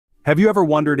Have you ever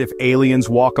wondered if aliens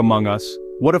walk among us?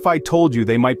 What if I told you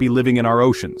they might be living in our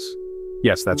oceans?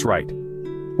 Yes, that's right.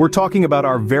 We're talking about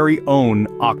our very own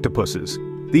octopuses.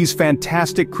 These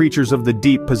fantastic creatures of the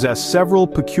deep possess several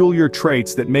peculiar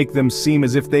traits that make them seem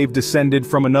as if they've descended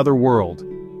from another world.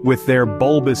 With their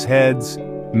bulbous heads,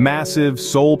 massive,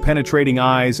 soul-penetrating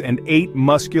eyes, and 8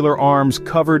 muscular arms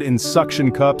covered in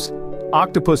suction cups,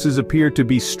 octopuses appear to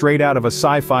be straight out of a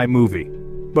sci-fi movie.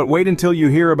 But wait until you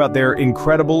hear about their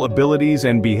incredible abilities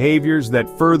and behaviors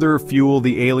that further fuel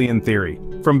the alien theory.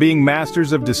 From being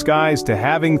masters of disguise to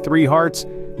having 3 hearts,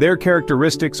 their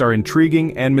characteristics are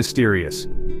intriguing and mysterious.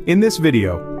 In this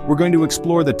video, we're going to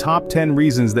explore the top 10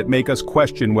 reasons that make us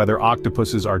question whether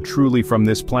octopuses are truly from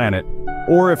this planet,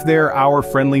 or if they're our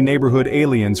friendly neighborhood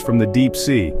aliens from the deep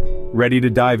sea. Ready to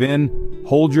dive in?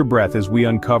 Hold your breath as we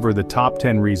uncover the top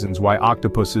 10 reasons why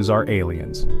octopuses are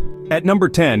aliens. At number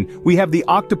 10, we have the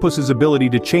octopus's ability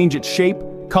to change its shape,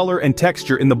 color, and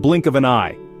texture in the blink of an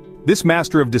eye. This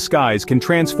master of disguise can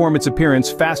transform its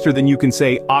appearance faster than you can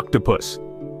say octopus.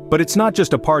 But it's not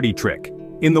just a party trick.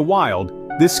 In the wild,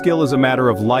 this skill is a matter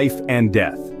of life and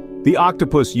death. The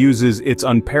octopus uses its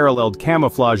unparalleled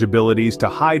camouflage abilities to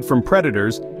hide from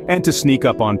predators and to sneak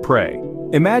up on prey.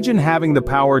 Imagine having the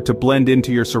power to blend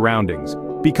into your surroundings,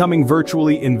 becoming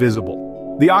virtually invisible.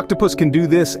 The octopus can do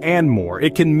this and more.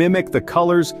 It can mimic the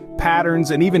colors,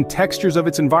 patterns, and even textures of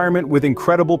its environment with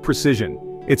incredible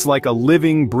precision. It's like a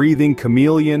living, breathing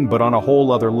chameleon, but on a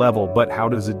whole other level. But how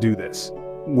does it do this?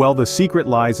 Well, the secret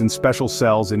lies in special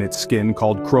cells in its skin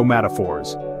called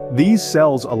chromatophores. These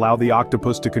cells allow the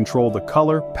octopus to control the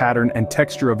color, pattern, and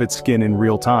texture of its skin in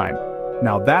real time.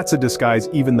 Now that's a disguise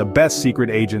even the best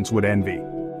secret agents would envy.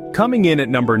 Coming in at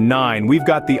number 9, we've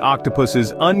got the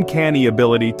octopus's uncanny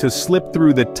ability to slip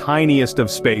through the tiniest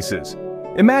of spaces.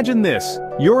 Imagine this: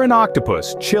 you're an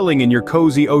octopus chilling in your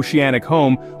cozy oceanic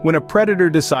home when a predator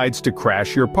decides to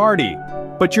crash your party.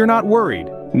 But you're not worried,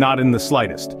 not in the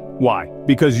slightest. Why?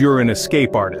 Because you're an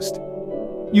escape artist.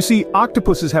 You see,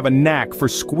 octopuses have a knack for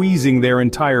squeezing their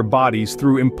entire bodies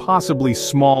through impossibly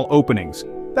small openings.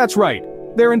 That's right,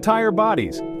 their entire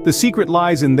bodies. The secret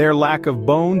lies in their lack of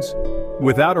bones.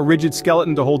 Without a rigid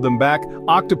skeleton to hold them back,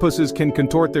 octopuses can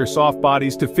contort their soft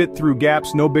bodies to fit through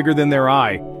gaps no bigger than their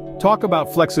eye. Talk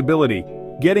about flexibility.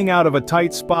 Getting out of a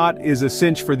tight spot is a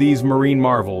cinch for these marine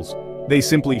marvels. They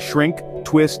simply shrink,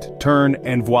 twist, turn,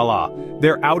 and voila.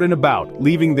 They're out and about,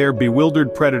 leaving their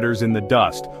bewildered predators in the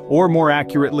dust, or more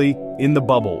accurately, in the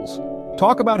bubbles.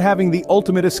 Talk about having the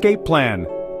ultimate escape plan.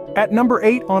 At number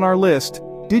 8 on our list,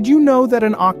 did you know that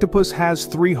an octopus has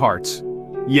 3 hearts?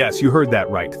 Yes, you heard that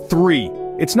right, 3.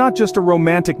 It's not just a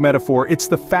romantic metaphor, it's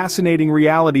the fascinating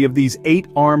reality of these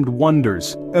 8-armed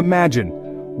wonders. Imagine,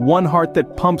 1 heart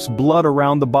that pumps blood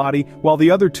around the body while the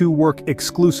other 2 work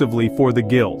exclusively for the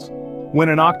gills. When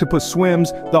an octopus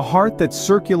swims, the heart that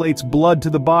circulates blood to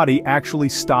the body actually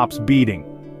stops beating.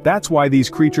 That's why these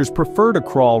creatures prefer to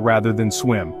crawl rather than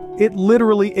swim. It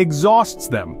literally exhausts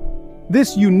them.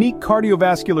 This unique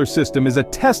cardiovascular system is a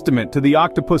testament to the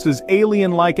octopus's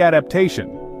alien-like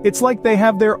adaptation. It's like they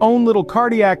have their own little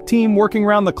cardiac team working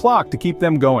around the clock to keep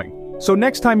them going. So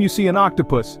next time you see an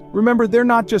octopus, remember they're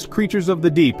not just creatures of the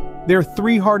deep. They're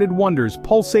 3-hearted wonders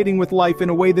pulsating with life in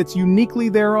a way that's uniquely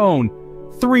their own.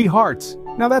 3 hearts.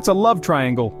 Now that's a love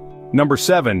triangle. Number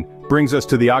 7 brings us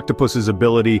to the octopus's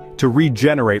ability to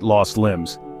regenerate lost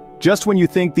limbs. Just when you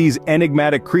think these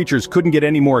enigmatic creatures couldn't get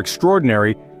any more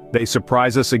extraordinary, they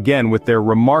surprise us again with their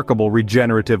remarkable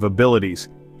regenerative abilities.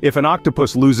 If an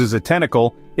octopus loses a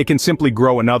tentacle, it can simply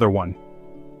grow another one.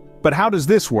 But how does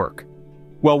this work?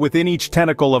 Well, within each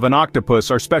tentacle of an octopus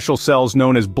are special cells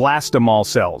known as blastomol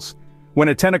cells. When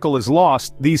a tentacle is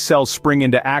lost, these cells spring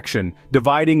into action,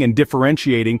 dividing and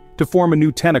differentiating to form a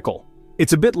new tentacle.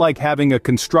 It's a bit like having a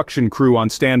construction crew on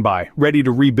standby, ready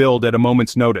to rebuild at a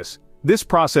moment's notice. This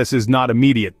process is not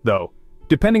immediate, though.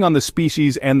 Depending on the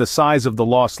species and the size of the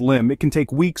lost limb, it can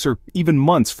take weeks or even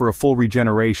months for a full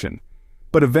regeneration.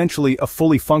 But eventually, a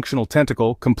fully functional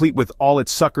tentacle, complete with all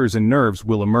its suckers and nerves,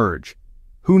 will emerge.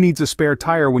 Who needs a spare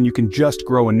tire when you can just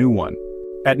grow a new one?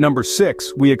 At number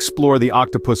 6, we explore the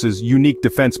octopus's unique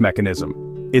defense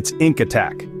mechanism. It's ink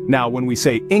attack. Now, when we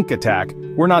say ink attack,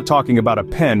 we're not talking about a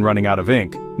pen running out of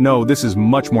ink. No, this is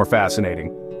much more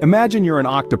fascinating. Imagine you're an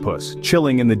octopus,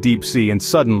 chilling in the deep sea, and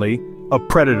suddenly, a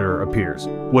predator appears.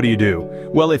 What do?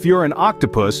 Well, if you're an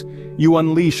octopus, you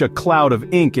unleash a cloud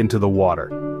of ink into the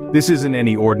water. This isn't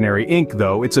any ordinary ink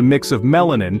though, it's a mix of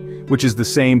melanin, which is the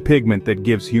same pigment that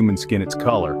gives human skin its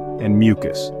color, and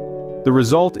mucus. The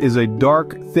result is a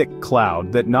dark, thick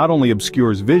cloud that not only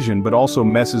obscures vision but also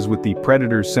messes with the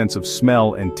predator's sense of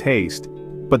smell and taste.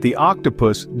 But the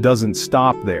octopus doesn't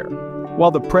stop there.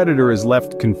 While the predator is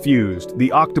left confused,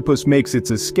 the octopus makes its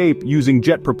escape using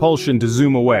jet propulsion to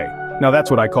zoom away. Now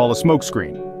that's what I call a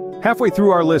smokescreen. Halfway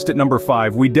through our list at number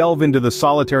 5, we delve into the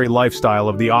solitary lifestyle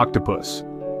of the octopus.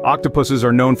 Octopuses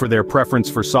are known for their preference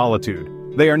for solitude.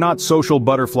 They are not social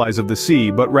butterflies of the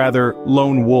sea, but rather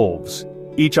lone wolves.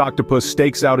 Each octopus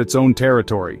stakes out its own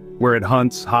territory, where it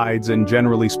hunts, hides, and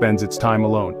generally spends its time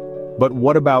alone. But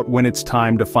what about when it's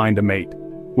time to find a mate?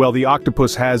 Well, the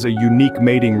octopus has a unique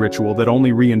mating ritual that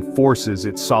only reinforces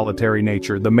its solitary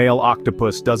nature. The male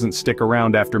octopus doesn't stick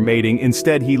around after mating.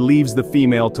 Instead, he leaves the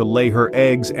female to lay her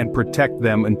eggs and protect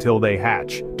them until they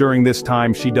hatch. During this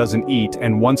time, she doesn't eat,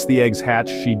 and once the eggs hatch,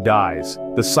 she dies.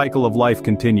 The cycle of life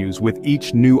continues, with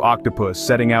each new octopus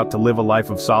setting out to live a life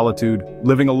of solitude.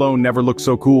 Living alone never looked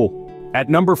so cool. At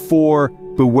number 4,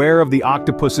 beware of the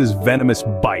octopus's venomous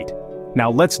bite. Now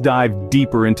let's dive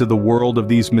deeper into the world of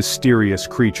these mysterious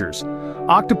creatures.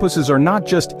 Octopuses are not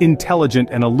just intelligent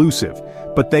and elusive,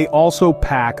 but they also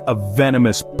pack a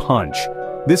venomous punch.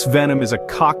 This venom is a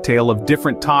cocktail of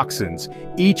different toxins,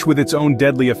 each with its own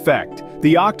deadly effect.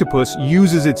 The octopus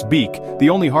uses its beak, the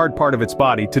only hard part of its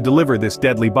body, to deliver this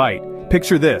deadly bite.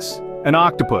 Picture this: an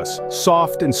octopus,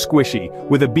 soft and squishy,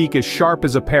 with a beak as sharp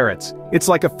as a parrot's. It's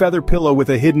like a feather pillow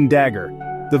with a hidden dagger.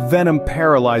 The venom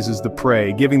paralyzes the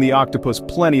prey, giving the octopus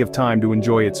plenty of time to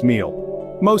enjoy its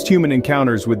meal. Most human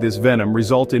encounters with this venom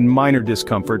result in minor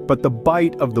discomfort, but the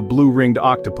bite of the blue-ringed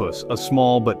octopus, a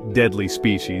small but deadly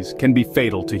species, can be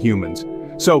fatal to humans.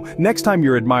 So, next time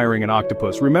you're admiring an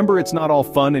octopus, remember it's not all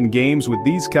fun and games with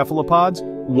these cephalopods.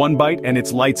 One bite and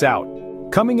it's lights out.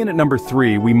 Coming in at number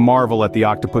 3, we marvel at the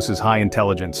octopus's high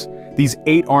intelligence. These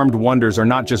 8-armed wonders are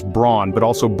not just brawn, but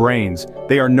also brains.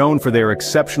 They are known for their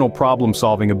exceptional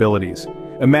problem-solving abilities.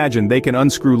 Imagine they can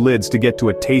unscrew lids to get to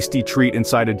a tasty treat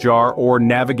inside a jar or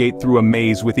navigate through a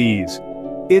maze with ease.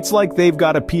 It's like they've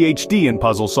got a PhD in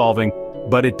puzzle solving,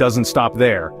 but it doesn't stop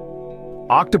there.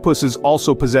 Octopuses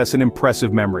also possess an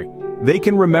impressive memory. They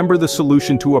can remember the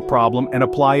solution to a problem and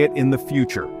apply it in the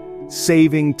future,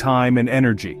 saving time and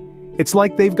energy. It's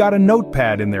like they've got a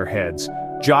notepad in their heads,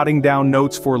 jotting down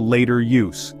notes for later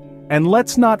use. And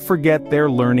let's not forget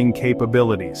their learning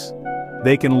capabilities.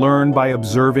 They can learn by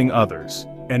observing others,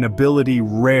 an ability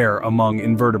rare among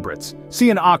invertebrates. See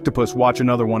an octopus watch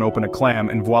another one open a clam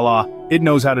and voila, it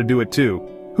knows how to do it too.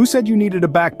 Who said you needed a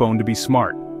backbone to be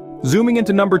smart? Zooming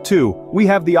into number 2, we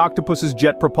have the octopus's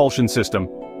jet propulsion system.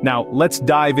 Now, let's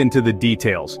dive into the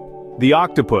details. The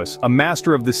octopus, a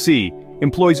master of the sea,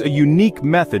 employs a unique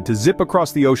method to zip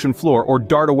across the ocean floor or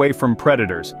dart away from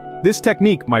predators. This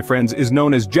technique, my friends, is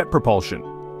known as jet propulsion.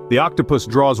 The octopus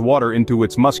draws water into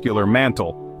its muscular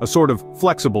mantle, a sort of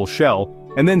flexible shell,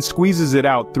 and then squeezes it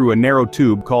out through a narrow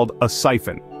tube called a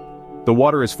siphon. The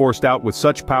water is forced out with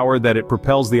such power that it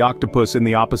propels the octopus in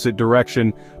the opposite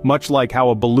direction, much like how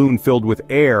a balloon filled with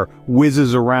air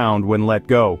whizzes around when let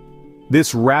go.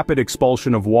 This rapid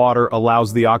expulsion of water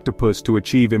allows the octopus to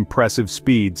achieve impressive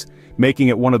speeds, making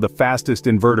it one of the fastest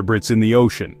invertebrates in the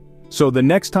ocean. So the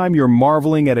next time you're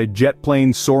marveling at a jet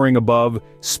plane soaring above,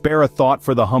 spare a thought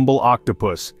for the humble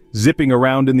octopus, zipping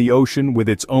around in the ocean with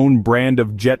its own brand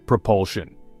of jet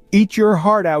propulsion. Eat your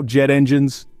heart out, jet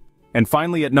engines! And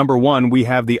finally at number 1 we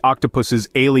have the octopus's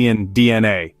alien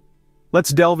DNA.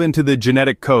 Let's delve into the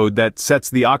genetic code that sets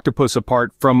the octopus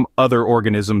apart from other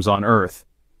organisms on Earth.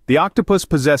 The octopus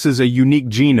possesses a unique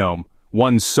genome,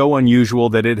 one so unusual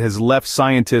that it has left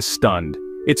scientists stunned.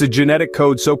 It's a genetic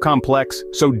code so complex,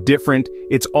 so different,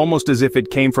 it's almost as if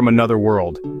it came from another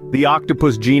world. The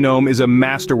octopus genome is a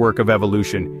masterwork of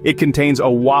evolution. It contains a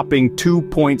whopping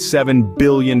 2.7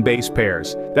 billion base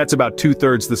pairs. That's about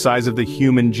 2/3 the size of the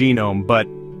human genome, but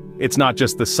it's not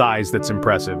just the size that's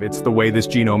impressive, it's the way this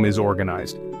genome is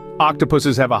organized.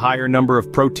 Octopuses have a higher number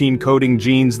of protein-coding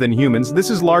genes than humans.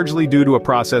 This is largely due to a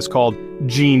process called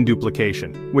gene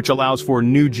duplication, which allows for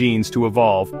new genes to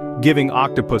evolve, giving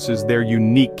octopuses their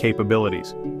unique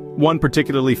capabilities. One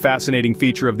particularly fascinating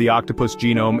feature of the octopus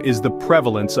genome is the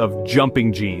prevalence of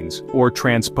jumping genes, or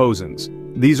transposons.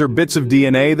 These are bits of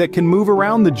DNA that can move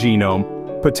around the genome,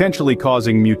 potentially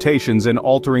causing mutations and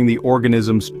altering the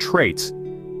organism's traits.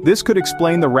 This could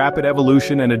explain the rapid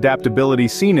evolution and adaptability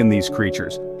seen in these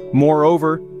creatures.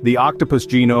 Moreover, the octopus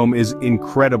genome is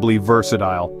incredibly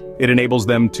versatile. It enables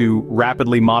them to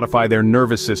rapidly modify their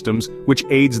nervous systems, which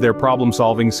aids their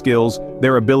problem-solving skills,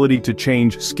 their ability to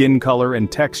change skin color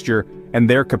and texture, and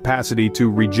their capacity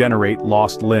to regenerate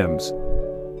lost limbs.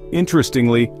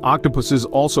 Interestingly, octopuses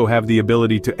also have the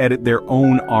ability to edit their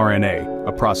own RNA,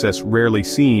 a process rarely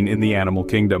seen in the animal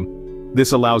kingdom.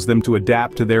 This allows them to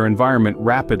adapt to their environment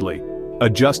rapidly.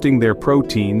 adjusting their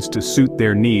proteins to suit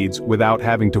their needs without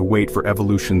having to wait for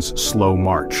evolution's slow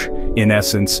march. In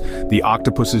essence, the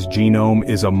octopus's genome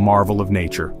is a marvel of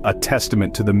nature, a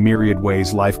testament to the myriad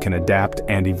ways life can adapt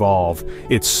and evolve.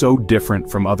 It's so different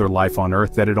from other life on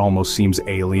Earth that it almost seems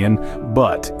alien,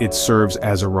 but it serves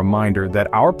as a reminder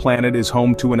that our planet is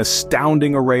home to an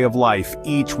astounding array of life,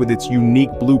 each with its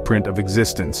unique blueprint of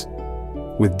existence.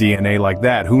 With DNA like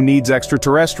that, who needs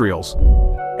extraterrestrials?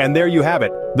 And there you have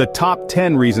it, the top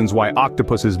 10 reasons why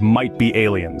octopuses might be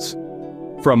aliens.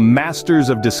 From masters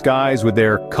of disguise with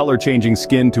their color-changing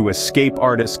skin to escape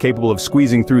artists capable of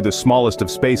squeezing through the smallest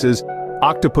of spaces,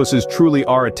 octopuses truly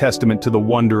are a testament to the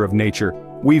wonder of nature.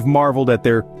 We've marveled at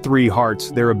their 3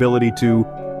 hearts, their ability to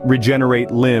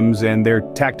regenerate limbs, and their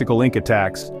tactical ink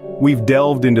attacks. We've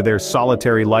delved into their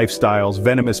solitary lifestyles,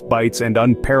 venomous bites, and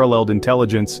unparalleled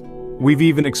intelligence. We've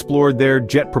even explored their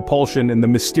jet propulsion and the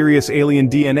mysterious alien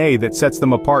DNA that sets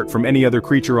them apart from any other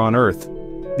creature on Earth.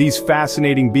 These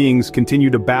fascinating beings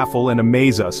continue to baffle and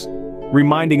amaze us,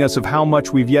 reminding us of how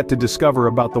much we've yet to discover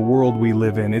about the world we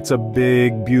live in. It's a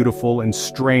big, beautiful, and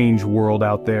strange world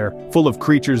out there, full of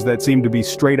creatures that seem to be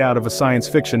straight out of a science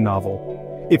fiction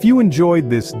novel. If you enjoyed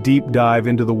this deep dive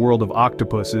into the world of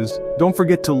octopuses, don't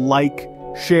forget to like,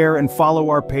 share, and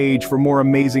follow our page for more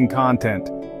amazing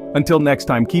content. Until next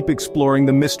time, keep exploring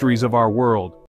the mysteries of our world.